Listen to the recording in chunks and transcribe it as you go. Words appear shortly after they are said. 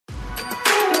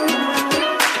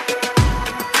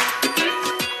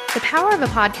The power of a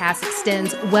podcast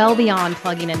extends well beyond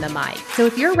plugging in the mic. So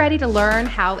if you're ready to learn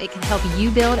how it can help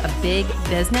you build a big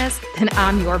business, then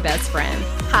I'm your best friend.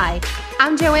 Hi,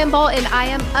 I'm Joanne Bolt, and I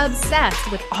am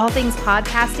obsessed with all things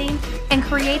podcasting and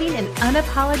creating an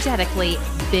unapologetically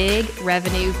big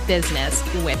revenue business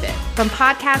with it. From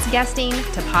podcast guesting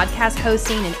to podcast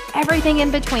hosting and everything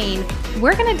in between,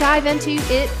 we're going to dive into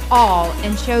it all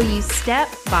and show you step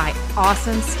by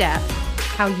awesome step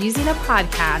how using a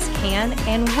podcast can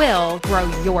and will grow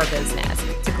your business.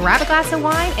 So grab a glass of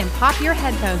wine and pop your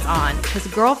headphones on, because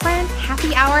girlfriend,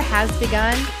 happy hour has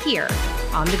begun here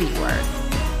on the B Word.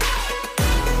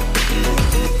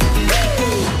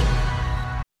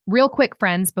 Real quick,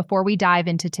 friends, before we dive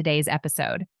into today's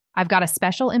episode, I've got a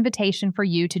special invitation for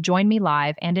you to join me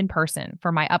live and in person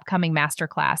for my upcoming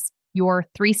masterclass, Your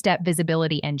 3-Step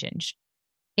Visibility Engine.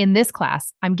 In this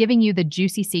class, I'm giving you the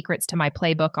juicy secrets to my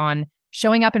playbook on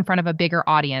showing up in front of a bigger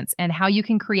audience and how you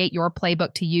can create your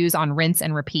playbook to use on rinse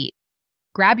and repeat.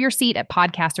 Grab your seat at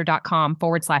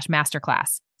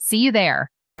podcaster.com/masterclass. See you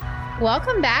there.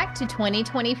 Welcome back to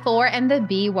 2024 and the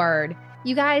B Word.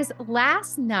 You guys,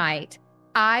 last night,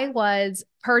 I was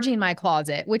purging my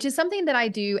closet, which is something that I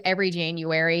do every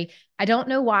January. I don't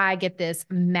know why I get this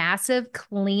massive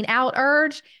clean out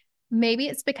urge. Maybe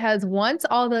it's because once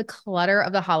all the clutter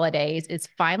of the holidays is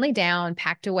finally down,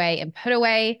 packed away, and put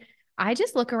away, I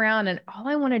just look around and all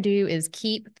I want to do is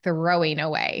keep throwing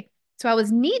away. So I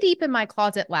was knee deep in my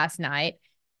closet last night,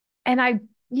 and I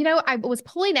was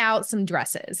pulling out some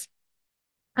dresses.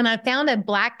 And I found a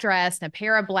black dress and a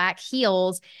pair of black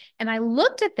heels, and I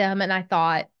looked at them and I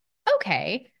thought,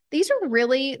 okay, these are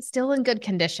really still in good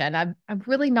condition. I've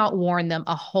really not worn them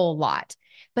a whole lot.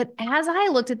 But as I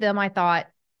looked at them, I thought,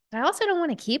 I also don't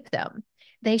want to keep them.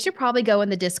 They should probably go in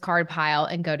the discard pile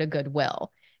and go to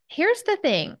Goodwill. Here's the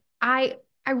thing. I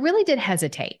really did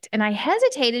hesitate, and I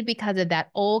hesitated because of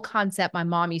that old concept my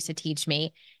mom used to teach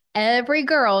me. Every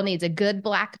girl needs a good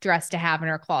black dress to have in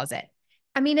her closet.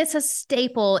 I mean, it's a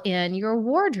staple in your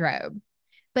wardrobe.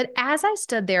 But as I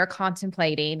stood there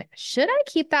contemplating, should I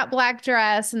keep that black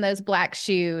dress and those black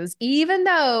shoes, even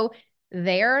though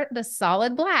they're the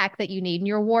solid black that you need in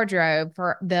your wardrobe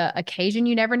for the occasion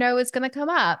you never know is going to come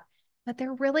up, but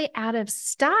they're really out of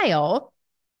style,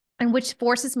 and which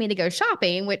forces me to go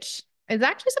shopping, which is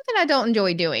actually something I don't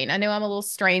enjoy doing. I know I'm a little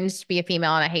strange to be a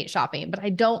female and I hate shopping, but I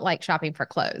don't like shopping for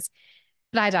clothes.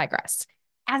 But I digress.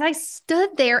 As I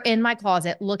stood there in my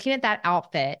closet looking at that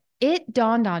outfit, it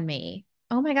dawned on me,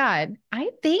 oh my God,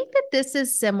 I think that this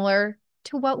is similar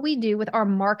to what we do with our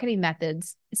marketing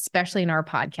methods, especially in our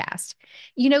podcast.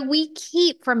 You know, we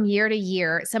keep from year to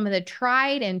year some of the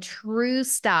tried and true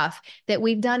stuff that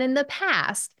we've done in the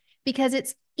past because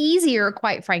it's easier,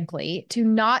 quite frankly, to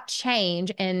not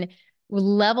change and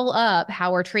level up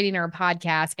how we're treating our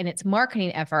podcast and its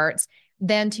marketing efforts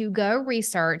than to go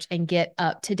research and get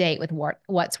up to date with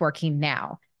what's working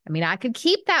now. I mean, I could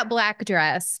keep that black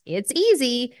dress. It's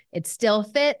easy. It still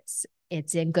fits.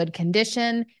 It's in good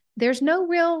condition. There's no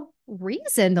real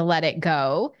reason to let it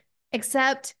go,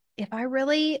 except if I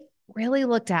really, really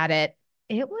looked at it,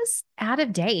 it was out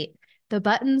of date. The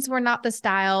buttons were not the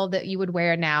style that you would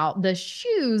wear now. The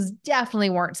shoes definitely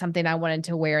weren't something I wanted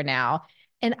to wear now.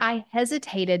 And I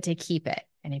hesitated to keep it.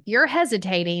 And if you're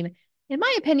hesitating, in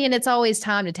my opinion, it's always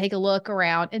time to take a look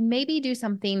around and maybe do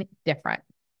something different.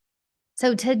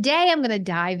 So today I'm going to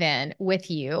dive in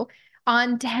with you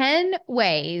on 10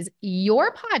 ways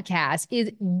your podcast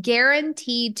is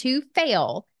guaranteed to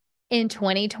fail in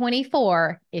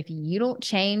 2024 if you don't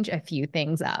change a few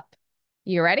things up.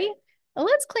 You ready? Well,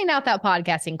 let's clean out that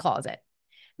podcasting closet.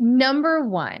 Number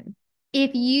 1,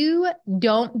 if you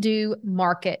don't do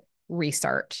market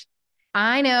research.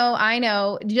 I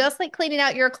know, just like cleaning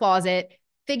out your closet,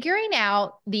 figuring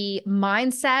out the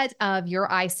mindset of your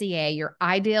ICA, your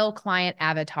ideal client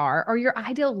avatar, or your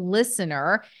ideal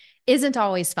listener isn't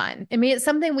always fun. I mean, it's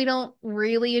something we don't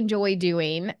really enjoy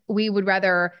doing. We would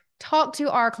rather talk to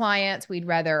our clients. We'd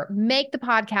rather make the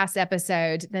podcast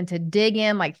episodes than to dig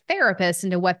in like therapists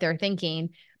into what they're thinking.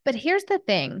 But here's the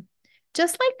thing.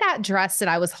 Just like that dress that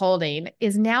I was holding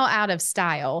is now out of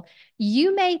style,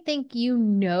 you may think you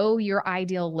know your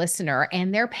ideal listener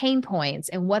and their pain points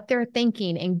and what they're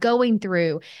thinking and going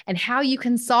through and how you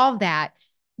can solve that,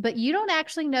 but you don't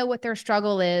actually know what their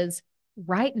struggle is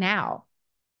right now.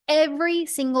 Every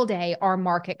single day, our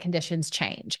market conditions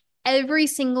change. Every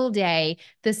single day,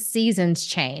 the seasons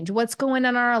change. What's going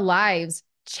on in our lives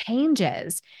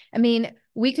changes. I mean,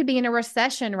 we could be in a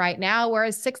recession right now,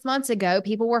 whereas 6 months ago,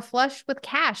 people were flush with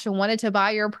cash and wanted to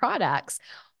buy your products.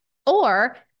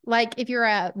 Or Like if you're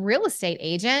a real estate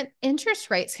agent,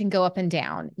 interest rates can go up and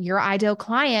down. Your ideal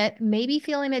client may be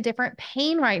feeling a different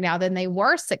pain right now than they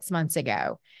were 6 months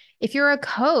ago. If you're a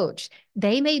coach,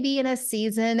 they may be in a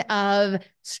season of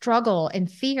struggle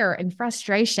and fear and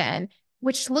frustration,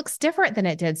 which looks different than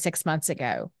it did 6 months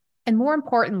ago. And more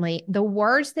importantly, the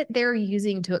words that they're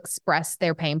using to express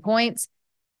their pain points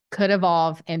could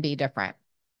evolve and be different.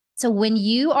 So when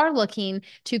you are looking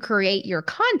to create your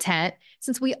content,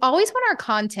 since we always want our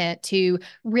content to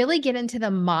really get into the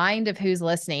mind of who's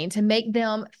listening, to make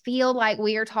them feel like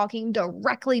we are talking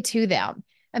directly to them.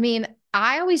 I mean,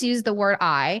 I always use the word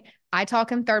I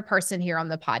talk in third person here on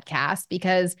the podcast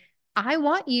because I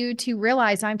want you to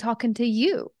realize I'm talking to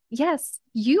you. Yes,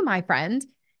 you, my friend.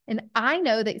 And I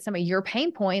know that some of your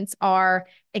pain points are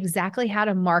exactly how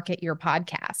to market your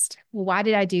podcast. Well, why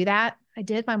did I do that? I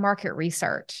did my market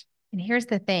research. And here's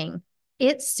the thing,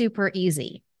 it's super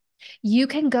easy. You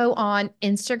can go on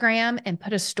Instagram and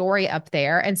put a story up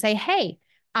there and say, hey,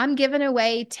 I'm giving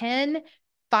away 10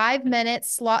 5-minute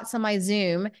slots on my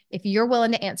Zoom if you're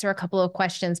willing to answer a couple of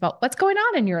questions about what's going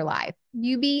on in your life.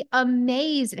 You'd be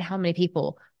amazed at how many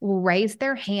people will raise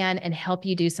their hand and help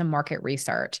you do some market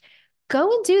research.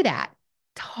 Go and do that.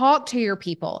 Talk to your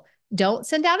people. Don't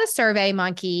send out a survey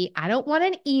monkey. I don't want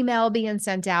an email being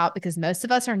sent out because most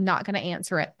of us are not going to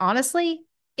answer it. Honestly,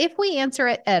 if we answer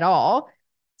it at all.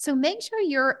 So make sure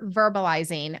you're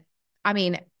verbalizing,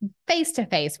 face to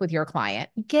face with your client.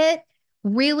 Get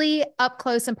really up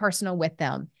close and personal with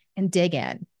them and dig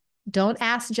in. Don't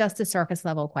ask just the surface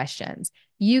level questions.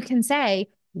 You can say,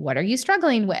 what are you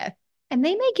struggling with? And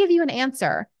they may give you an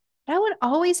answer. But I would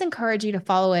always encourage you to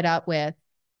follow it up with,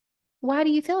 why do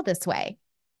you feel this way?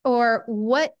 Or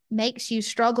what makes you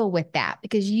struggle with that?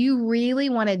 Because you really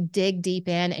want to dig deep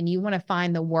in and you want to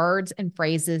find the words and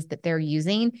phrases that they're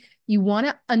using. You want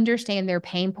to understand their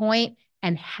pain point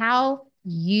and how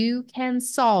you can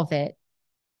solve it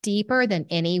deeper than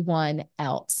anyone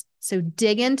else. So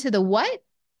dig into the what,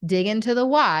 dig into the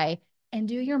why, and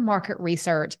do your market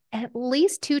research at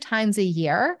least 2 times a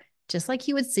year, just like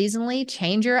you would seasonally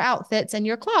change your outfits in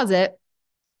your closet.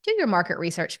 Do your market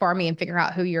research for me and figure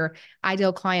out who your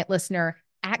ideal client listener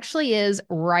actually is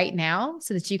right now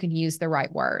so that you can use the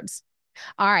right words.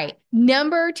 All right.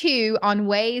 Number 2 on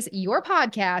ways your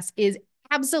podcast is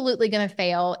absolutely going to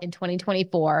fail in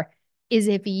 2024 is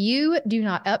if you do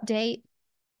not update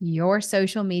your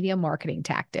social media marketing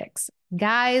tactics.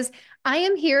 Guys, I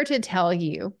am here to tell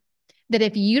you that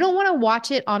if you don't want to watch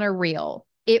it on a reel,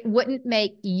 it wouldn't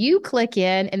make you click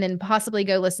in and then possibly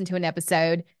go listen to an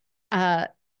episode.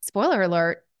 Spoiler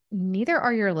alert, neither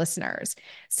are your listeners.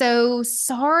 So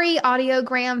sorry,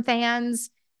 audiogram fans.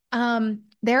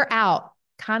 They're out.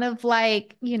 Kind of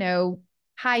like,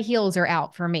 high heels are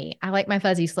out for me. I like my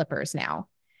fuzzy slippers now.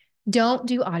 Don't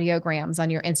do audiograms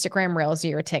on your Instagram Reels or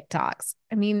your TikToks.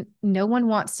 I mean, no one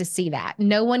wants to see that.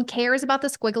 No one cares about the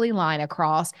squiggly line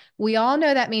across. We all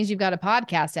know that means you've got a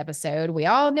podcast episode. We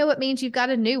all know it means you've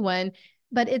got a new one,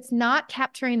 but it's not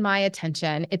capturing my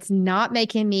attention. It's not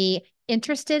making me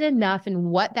interested enough in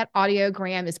what that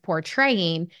audiogram is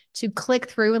portraying to click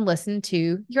through and listen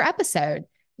to your episode.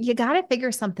 You got to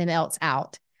figure something else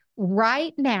out.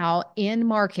 Right now in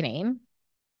marketing,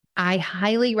 I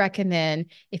highly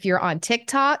recommend if you're on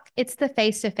TikTok, it's the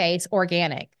face-to-face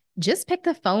organic. Just pick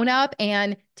the phone up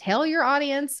and tell your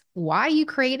audience why you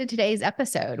created today's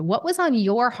episode. What was on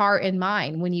your heart and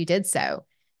mind when you did so?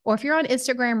 Or if you're on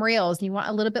Instagram Reels and you want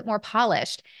a little bit more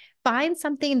polished, find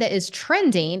something that is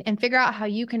trending and figure out how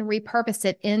you can repurpose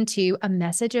it into a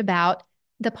message about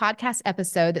the podcast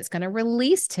episode that's going to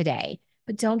release today.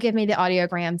 But don't give me the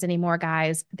audiograms anymore,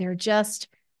 guys. They're just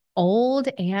old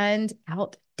and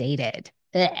outdated.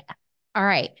 Ugh. All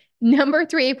right. Number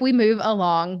 3, if we move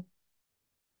along,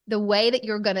 the way that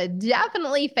you're going to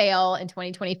definitely fail in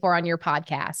 2024 on your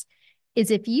podcast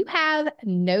is if you have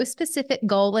no specific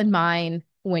goal in mind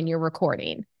when you're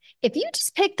recording. If you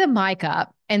just pick the mic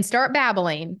up and start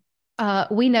babbling,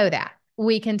 we know that.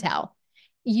 We can tell.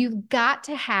 You've got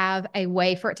to have a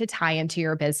way for it to tie into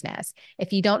your business.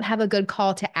 If you don't have a good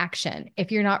call to action,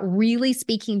 if you're not really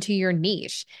speaking to your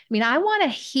niche, I want to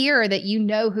hear that you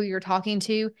know who you're talking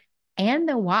to and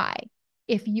the why.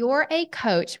 If you're a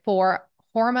coach for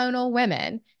hormonal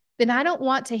women, then I don't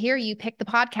want to hear you pick the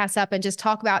podcast up and just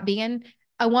talk about being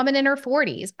a woman in her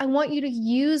 40s. I want you to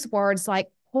use words like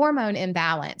hormone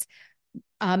imbalance,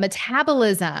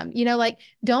 metabolism,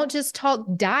 don't just talk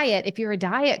diet. If you're a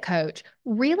diet coach,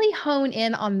 really hone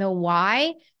in on the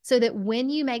why so that when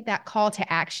you make that call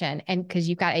to action, and because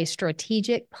you've got a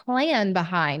strategic plan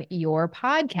behind your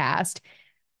podcast,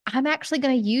 I'm actually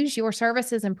going to use your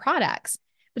services and products.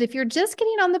 But if you're just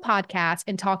getting on the podcast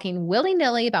and talking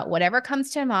willy-nilly about whatever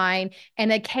comes to mind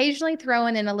and occasionally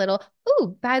throwing in a little,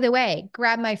 "Ooh, by the way,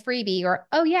 grab my freebie," or,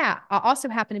 "Oh yeah, I also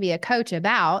happen to be a coach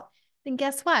about," then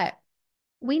guess what?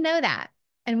 We know that.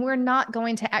 And we're not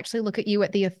going to actually look at you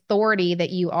at the authority that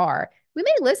you are. We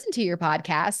may listen to your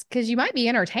podcast because you might be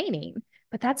entertaining,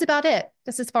 but that's about it.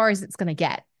 That's as far as it's going to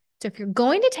get. So if you're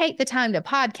going to take the time to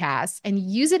podcast and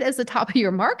use it as the top of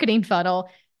your marketing funnel,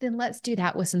 then let's do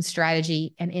that with some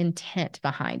strategy and intent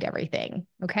behind everything.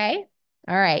 Okay.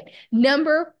 All right.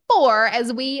 Number 4,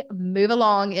 as we move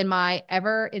along in my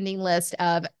ever ending list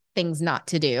of things not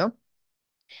to do.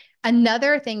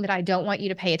 Another thing that I don't want you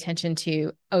to pay attention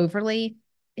to overly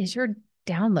is your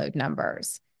download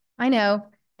numbers. I know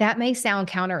that may sound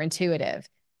counterintuitive.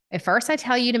 At first, I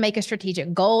tell you to make a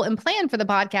strategic goal and plan for the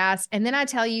podcast, and then I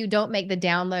tell you don't make the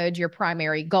download your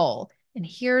primary goal. And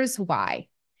here's why.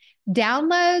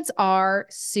 Downloads are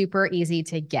super easy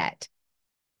to get.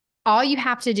 All you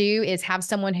have to do is have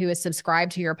someone who is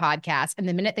subscribed to your podcast, and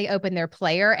the minute they open their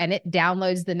player and it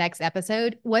downloads the next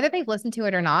episode, whether they've listened to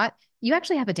it or not, you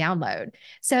actually have a download.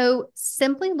 So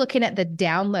simply looking at the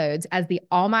downloads as the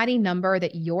almighty number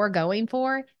that you're going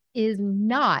for is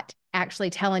not actually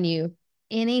telling you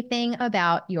anything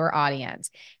about your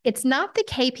audience. It's not the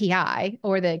KPI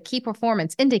or the key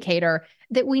performance indicator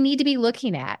that we need to be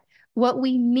looking at. What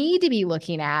we need to be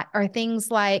looking at are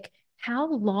things like, how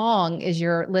long is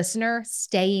your listener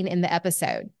staying in the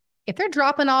episode? If they're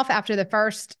dropping off after the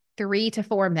first 3 to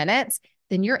 4 minutes,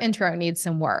 then your intro needs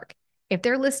some work. If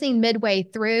they're listening midway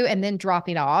through and then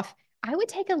dropping off, I would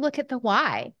take a look at the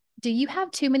why. Do you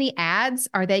have too many ads?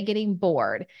 Are they getting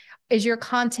bored? Is your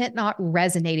content not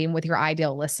resonating with your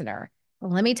ideal listener?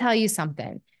 Well, let me tell you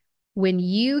something. When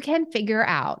you can figure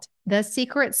out the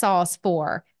secret sauce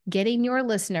for getting your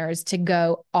listeners to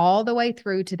go all the way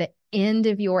through to the end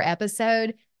of your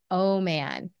episode, oh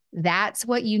man, that's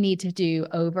what you need to do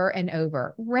over and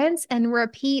over. Rinse and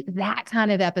repeat that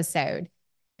kind of episode.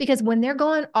 Because when they're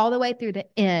going all the way through the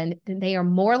end, then they are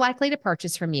more likely to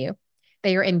purchase from you.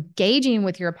 They are engaging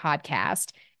with your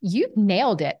podcast. You've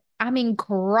nailed it. I mean,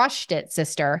 crushed it,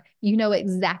 sister. You know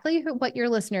exactly what your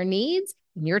listener needs.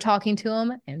 You're talking to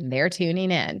them and they're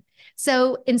tuning in.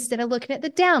 So instead of looking at the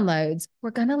downloads,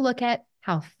 we're going to look at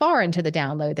how far into the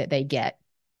download that they get.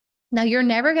 Now, you're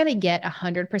never going to get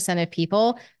 100% of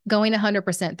people going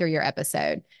 100% through your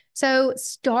episode. So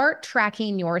start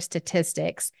tracking your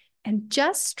statistics and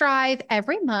just strive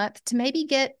every month to maybe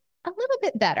get a little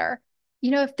bit better.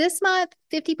 You know, if this month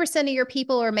 50% of your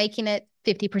people are making it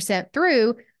 50%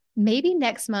 through, maybe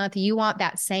next month you want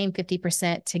that same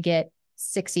 50% to get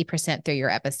 60% through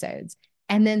your episodes,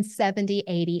 and then 70,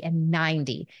 80, and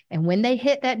 90. And when they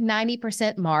hit that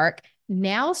 90% mark,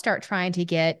 now start trying to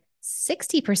get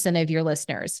 60% of your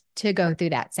listeners to go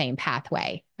through that same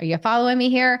pathway. Are you following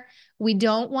me here? We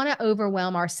don't want to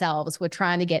overwhelm ourselves with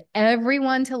trying to get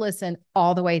everyone to listen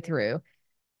all the way through.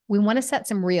 We want to set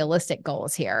some realistic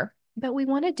goals here, but we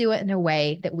want to do it in a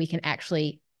way that we can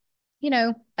actually,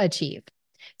 achieve.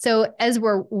 So as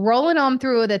we're rolling on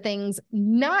through the things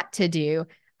not to do,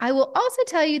 I will also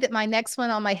tell you that my next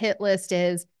one on my hit list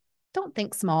is don't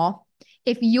think small.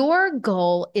 If your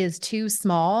goal is too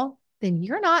small, then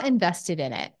you're not invested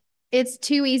in it. It's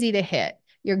too easy to hit.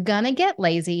 You're going to get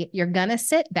lazy. You're going to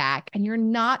sit back and you're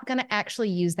not going to actually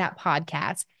use that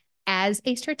podcast as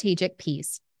a strategic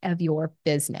piece of your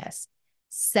business.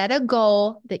 Set a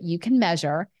goal that you can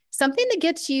measure, something that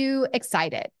gets you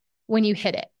excited when you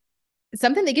hit it,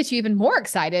 something that gets you even more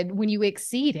excited when you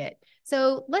exceed it.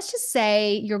 So let's just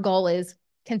say your goal is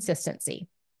consistency.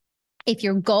 If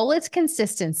your goal is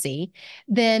consistency,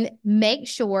 then make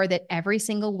sure that every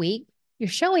single week you're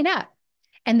showing up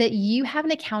and that you have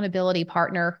an accountability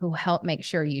partner who will help make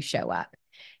sure you show up.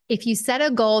 If you set a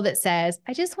goal that says,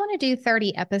 I just want to do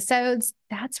 30 episodes,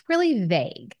 that's really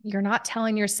vague. You're not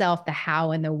telling yourself the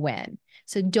how and the when.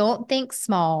 So don't think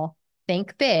small,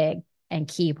 think big, and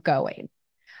keep going.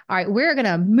 All right, we're going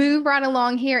to move right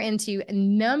along here into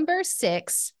number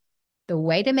 6. The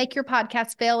way to make your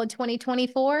podcast fail in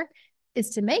 2024 is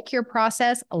to make your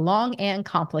process long and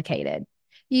complicated.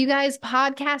 You guys,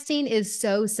 podcasting is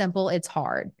so simple, it's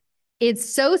hard.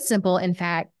 It's so simple, in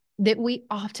fact, that we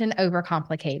often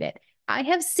overcomplicate it. I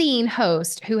have seen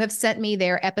hosts who have sent me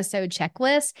their episode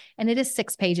checklist, and it is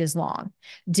 6 pages long.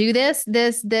 Do this,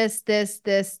 this, this, this,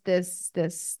 this, this,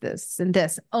 this, this, and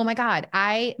this. Oh my God,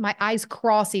 my eyes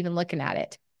cross even looking at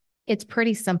it. It's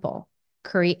pretty simple.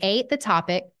 Create the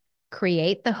topic,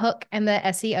 create the hook and the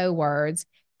SEO words,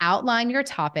 outline your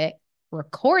topic,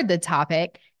 record the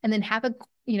topic, and then have a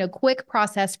quick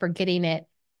process for getting it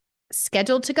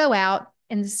scheduled to go out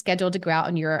and scheduled to go out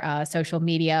on your social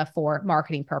media for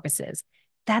marketing purposes.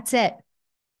 That's it.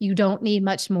 You don't need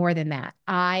much more than that.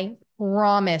 I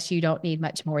promise you don't need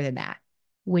much more than that.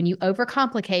 When you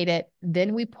overcomplicate it,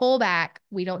 then we pull back.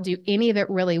 We don't do any of it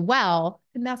really well.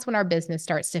 And that's when our business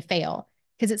starts to fail,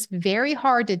 because it's very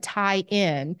hard to tie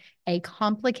in a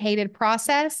complicated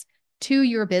process to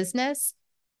your business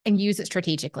and use it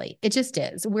strategically. It just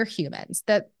is. We're humans.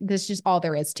 That's just all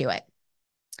there is to it.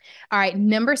 All right.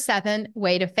 Number 7,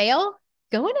 way to fail,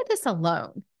 go into this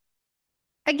alone.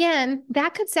 Again,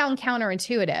 that could sound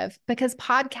counterintuitive, because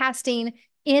podcasting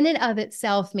in and of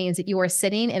itself means that you are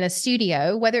sitting in a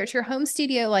studio, whether it's your home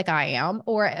studio like I am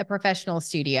or a professional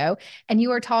studio, and you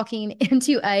are talking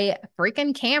into a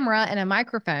freaking camera and a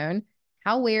microphone.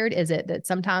 How weird is it that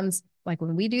sometimes, like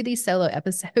when we do these solo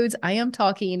episodes, I am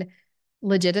talking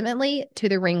legitimately to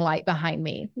the ring light behind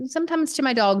me, sometimes to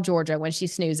my dog, Georgia, when she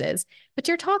snoozes, but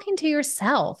you're talking to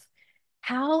yourself.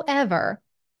 However,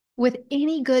 with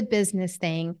any good business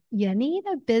thing, you need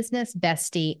a business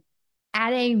bestie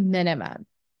at a minimum.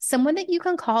 Someone that you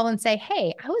can call and say,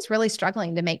 hey, I was really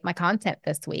struggling to make my content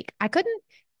this week. I couldn't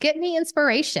get any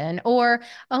inspiration, or,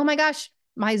 oh my gosh,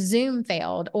 my Zoom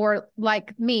failed. Or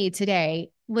like me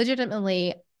today,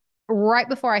 legitimately, right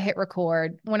before I hit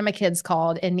record, one of my kids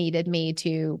called and needed me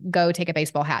to go take a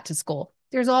baseball hat to school.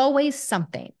 There's always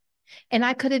something. And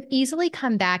I could have easily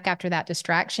come back after that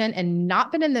distraction and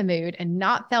not been in the mood and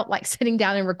not felt like sitting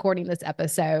down and recording this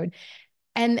episode.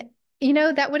 And,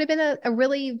 that would have been a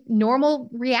really normal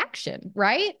reaction,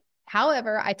 right?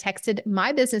 However, I texted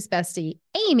my business bestie,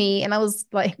 Amy, and I was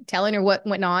like telling her what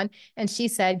went on. And she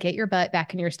said, get your butt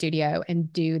back in your studio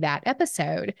and do that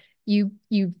episode. You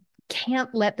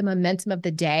can't let the momentum of the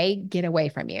day get away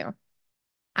from you.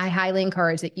 I highly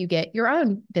encourage that you get your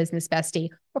own business bestie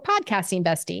or podcasting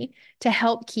bestie to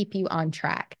help keep you on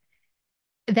track.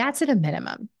 That's at a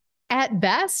minimum. At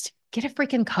best, get a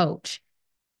freaking coach.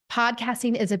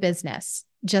 Podcasting is a business,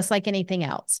 just like anything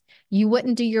else. You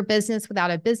wouldn't do your business without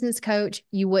a business coach.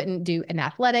 You wouldn't do an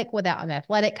athletic without an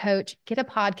athletic coach. Get a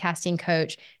podcasting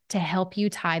coach to help you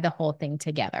tie the whole thing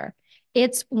together.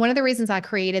 It's one of the reasons I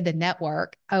created the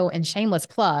network. Oh, and shameless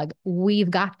plug, we've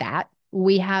got that.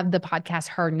 We have the Podcast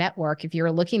Her Network. If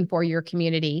you're looking for your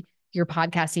community, your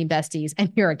podcasting besties,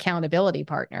 and your accountability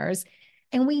partners.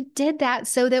 And we did that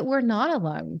so that we're not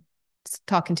alone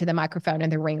talking to the microphone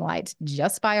and the ring light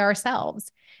just by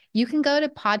ourselves. You can go to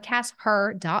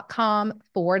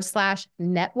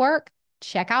podcasther.com/network,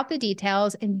 check out the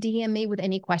details, and DM me with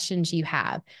any questions you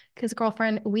have. Because,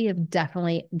 girlfriend, we have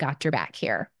definitely got your back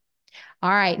here. All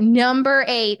right. Number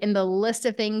 8 in the list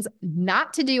of things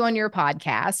not to do on your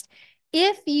podcast.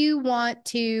 If you want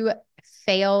to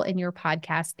fail in your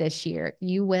podcast this year,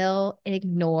 you will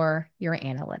ignore your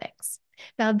analytics.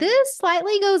 Now, this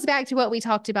slightly goes back to what we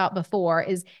talked about before,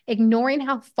 is ignoring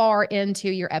how far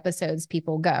into your episodes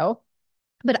people go.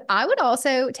 But I would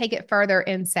also take it further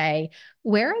and say,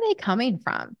 where are they coming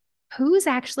from? Who's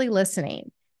actually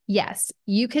listening? Yes,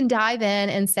 you can dive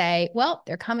in and say, well,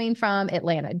 they're coming from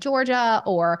Atlanta, Georgia,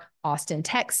 or Austin,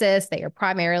 Texas. They are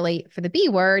primarily, for the B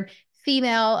word,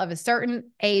 female of a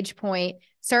certain age point,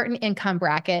 certain income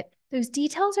bracket. Those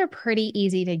details are pretty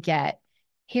easy to get.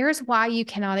 Here's why you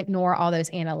cannot ignore all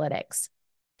those analytics.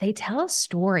 They tell a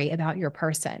story about your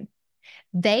person.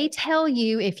 They tell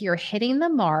you if you're hitting the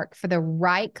mark for the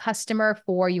right customer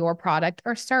for your product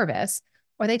or service,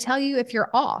 or they tell you if you're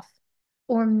off.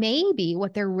 Or maybe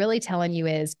what they're really telling you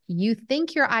is you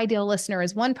think your ideal listener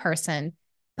is one person,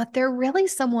 but they're really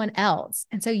someone else.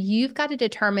 And so you've got to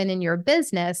determine in your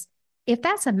business if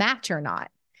that's a match or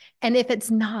not. And if it's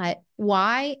not,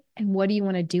 why and what do you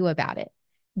want to do about it?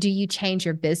 Do you change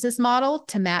your business model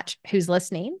to match who's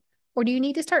listening? Or do you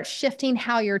need to start shifting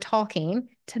how you're talking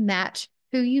to match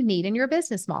who you need in your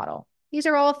business model? These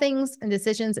are all things and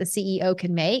decisions a CEO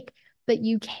can make, but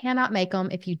you cannot make them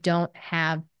if you don't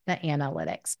have the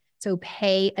analytics. So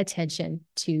pay attention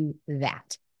to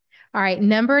that. All right,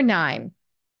 number 9.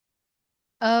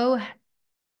 Oh,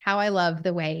 how I love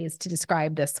the ways to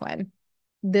describe this one.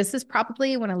 This is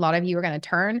probably when a lot of you are going to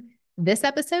turn this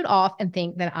episode off and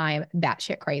think that I'm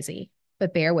batshit crazy,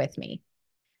 but bear with me.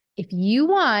 If you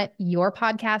want your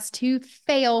podcast to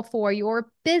fail for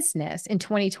your business in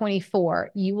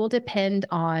 2024, you will depend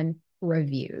on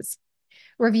reviews.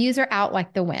 Reviews are out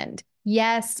like the wind.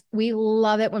 Yes, we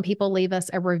love it when people leave us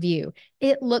a review.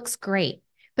 It looks great,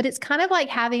 but it's kind of like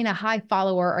having a high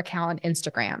follower account on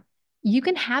Instagram. You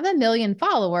can have 1 million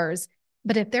followers,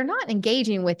 but if they're not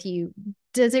engaging with you,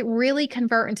 does it really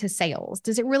convert into sales?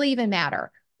 Does it really even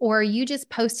matter? Or are you just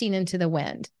posting into the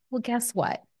wind? Well, guess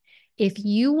what? If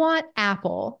you want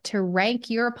Apple to rank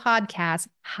your podcast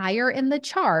higher in the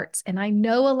charts, and I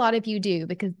know a lot of you do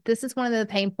because this is one of the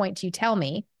pain points you tell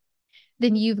me,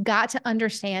 then you've got to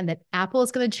understand that Apple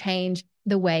is going to change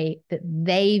the way that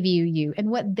they view you and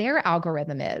what their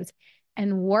algorithm is.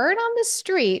 And word on the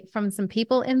street from some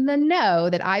people in the know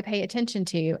that I pay attention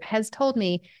to has told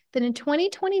me that in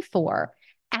 2024,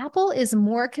 Apple is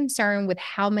more concerned with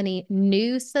how many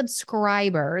new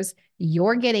subscribers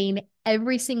you're getting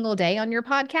every single day on your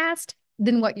podcast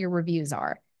than what your reviews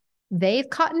are. They've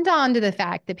cottoned on to the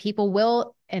fact that people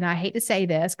will, and I hate to say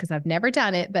this because I've never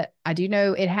done it, but I do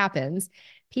know it happens.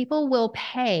 People will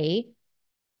pay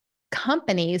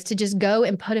companies to just go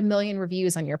and put 1 million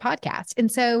reviews on your podcast. And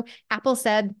so Apple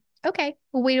said, okay,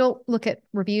 well, we don't look at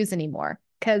reviews anymore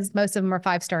because most of them are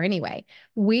 5-star anyway.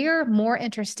 We're more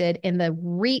interested in the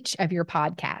reach of your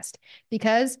podcast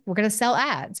because we're going to sell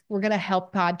ads. We're going to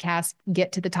help podcasts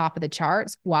get to the top of the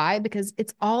charts. Why? Because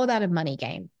it's all about a money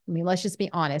game. I mean, let's just be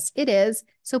honest. It is.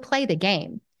 So play the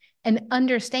game and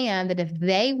understand that if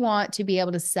they want to be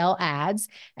able to sell ads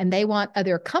and they want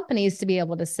other companies to be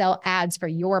able to sell ads for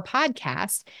your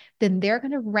podcast, then they're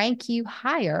going to rank you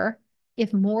higher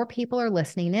if more people are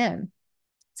listening in.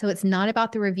 So it's not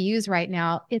about the reviews right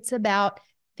now. It's about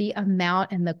the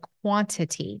amount and the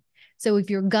quantity. So if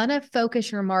you're going to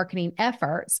focus your marketing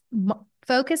efforts,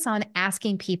 focus on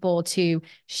asking people to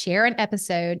share an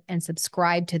episode and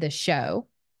subscribe to the show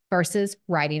versus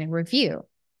writing a review.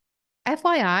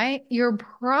 FYI, you're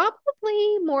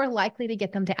probably more likely to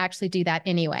get them to actually do that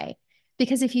anyway.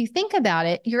 Because if you think about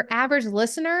it, your average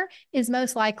listener is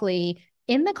most likely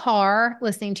in the car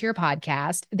listening to your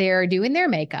podcast. They're doing their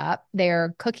makeup,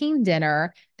 they're cooking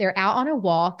dinner, they're out on a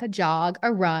walk, a jog,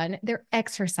 a run, they're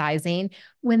exercising.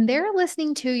 When they're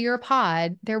listening to your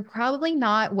pod, they're probably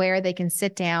not where they can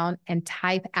sit down and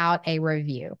type out a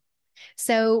review.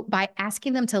 So by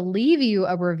asking them to leave you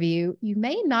a review, you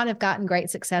may not have gotten great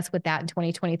success with that in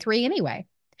 2023 anyway.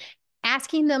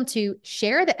 Asking them to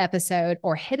share the episode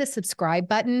or hit a subscribe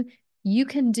button, you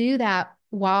can do that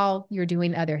while you're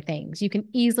doing other things. You can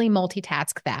easily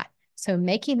multitask that. So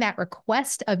making that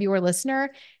request of your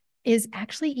listener is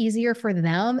actually easier for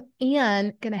them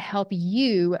and going to help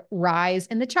you rise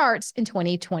in the charts in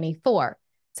 2024.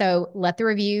 So let the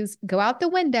reviews go out the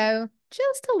window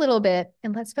just a little bit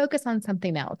and let's focus on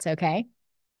something else, okay?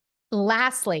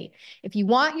 Lastly, if you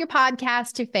want your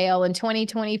podcast to fail in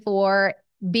 2024,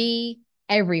 be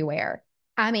everywhere.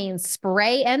 I mean,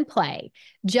 spray and play.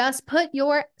 Just put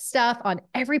your stuff on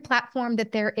every platform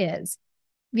that there is.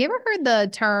 Have you ever heard the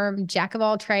term jack of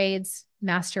all trades,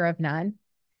 master of none?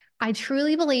 I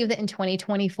truly believe that in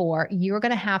 2024, you're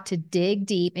going to have to dig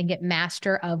deep and get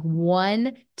master of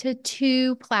 1 to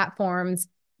 2 platforms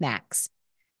max.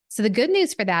 So the good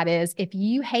news for that is if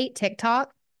you hate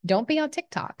TikTok, don't be on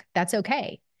TikTok. That's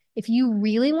okay. If you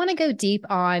really want to go deep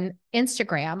on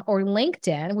Instagram or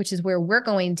LinkedIn, which is where we're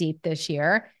going deep this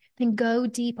year, then go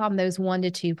deep on those 1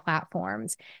 to 2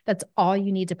 platforms. That's all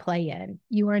you need to play in.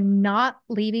 You are not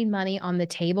leaving money on the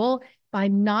table by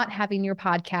not having your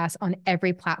podcast on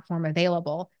every platform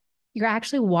available. You're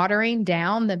actually watering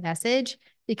down the message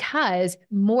because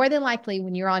more than likely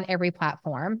when you're on every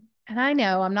platform, and I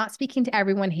know I'm not speaking to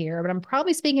everyone here, but I'm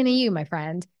probably speaking to you, my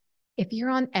friend. If you're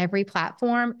on every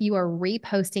platform, you are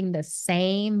reposting the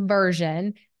same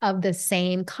version of the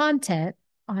same content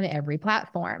on every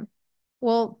platform.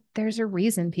 Well, there's a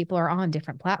reason people are on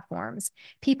different platforms.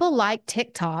 People like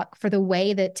TikTok for the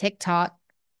way that TikTok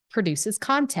produces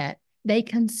content. They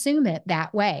consume it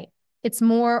that way. It's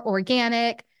more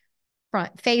organic,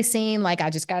 front facing, like I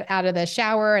just got out of the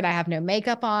shower and I have no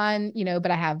makeup on,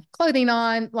 but I have clothing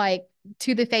on, like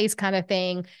to the face kind of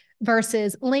thing,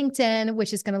 versus LinkedIn,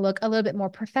 which is going to look a little bit more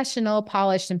professional,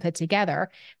 polished, and put together.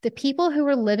 The people who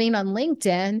are living on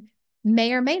LinkedIn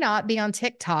may or may not be on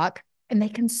TikTok and they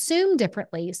consume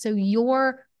differently. So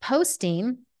you're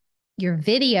posting your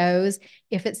videos,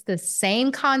 if it's the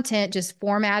same content, just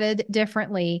formatted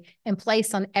differently and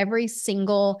placed on every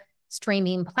single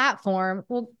streaming platform,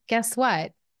 well, guess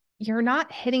what? You're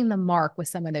not hitting the mark with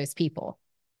some of those people.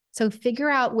 So figure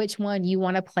out which one you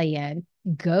want to play in,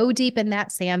 go deep in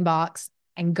that sandbox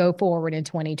and go forward in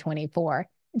 2024.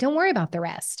 Don't worry about the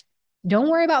rest. Don't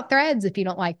worry about Threads if you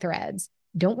don't like Threads.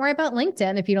 Don't worry about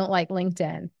LinkedIn if you don't like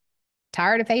LinkedIn.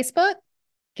 Tired of Facebook?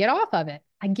 Get off of it.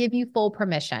 I give you full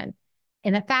permission.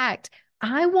 And in fact,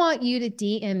 I want you to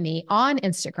DM me on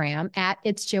Instagram at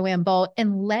It's Joanne Bolt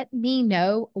and let me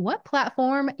know what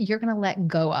platform you're going to let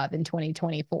go of in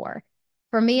 2024.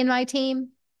 For me and my team,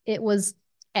 it was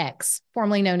X,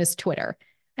 formerly known as Twitter.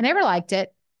 I never liked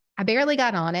it. I barely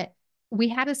got on it. we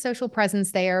had a social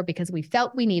presence there because we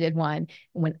felt we needed one.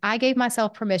 And when I gave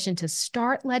myself permission to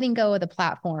start letting go of the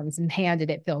platforms, man, did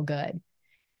it feel good.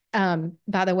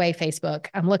 By the way, Facebook,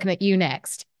 I'm looking at you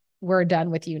next. We're done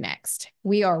with you next.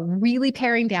 We are really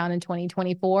paring down in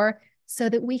 2024 so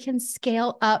that we can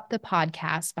scale up the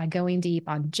podcast by going deep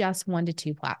on just 1 to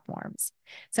 2 platforms.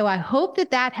 So I hope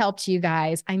that helped you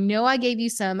guys. I know I gave you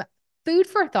some food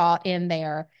for thought in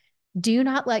there. Do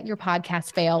not let your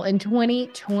podcast fail in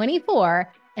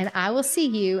 2024. And I will see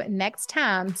you next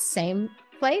time, same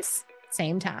place,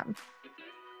 same time.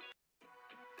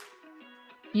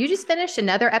 You just finished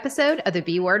another episode of the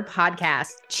B Word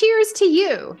podcast. Cheers to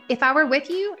you. If I were with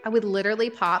you, I would literally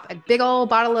pop a big old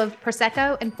bottle of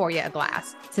Prosecco and pour you a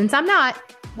glass. Since I'm not,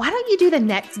 why don't you do the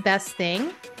next best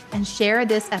thing and share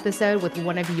this episode with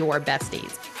one of your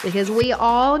besties? Because we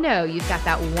all know you've got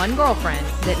that one girlfriend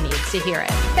that needs to hear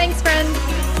it. Thanks,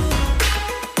 friend.